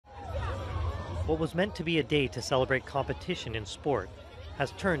What was meant to be a day to celebrate competition in sport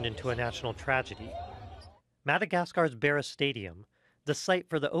has turned into a national tragedy. Madagascar's Barra Stadium, the site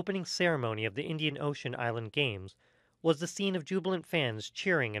for the opening ceremony of the Indian Ocean Island Games, was the scene of jubilant fans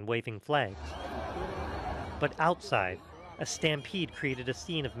cheering and waving flags. But outside, a stampede created a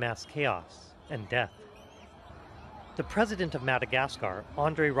scene of mass chaos and death. The president of Madagascar,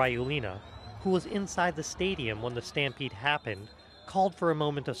 Andre Rajoelina, who was inside the stadium when the stampede happened, called for a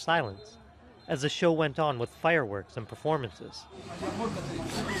moment of silence as the show went on with fireworks and performances.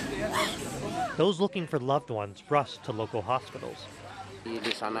 Those looking for loved ones rushed to local hospitals. We have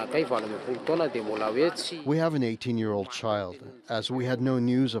an 18-year-old child. As we had no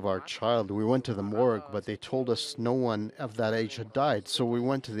news of our child, we went to the morgue, but they told us no one of that age had died, so we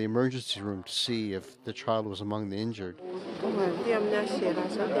went to the emergency room to see if the child was among the injured.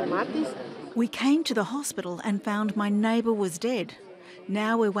 We came to the hospital and found my neighbour was dead.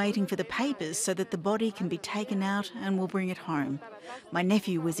 Now we're waiting for the papers so that the body can be taken out and we'll bring it home. My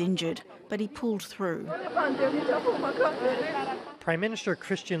nephew was injured, but he pulled through. Prime Minister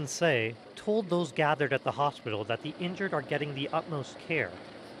Christian Say told those gathered at the hospital that the injured are getting the utmost care,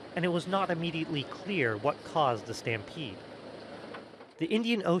 and it was not immediately clear what caused the stampede. The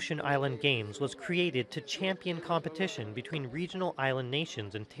Indian Ocean Island Games was created to champion competition between regional island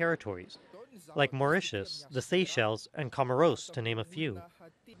nations and territories, like Mauritius, the Seychelles, and Comoros, to name a few.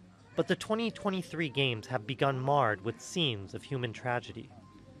 But the 2023 Games have begun marred with scenes of human tragedy.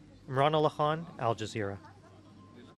 Imran-Ullah, Al Jazeera.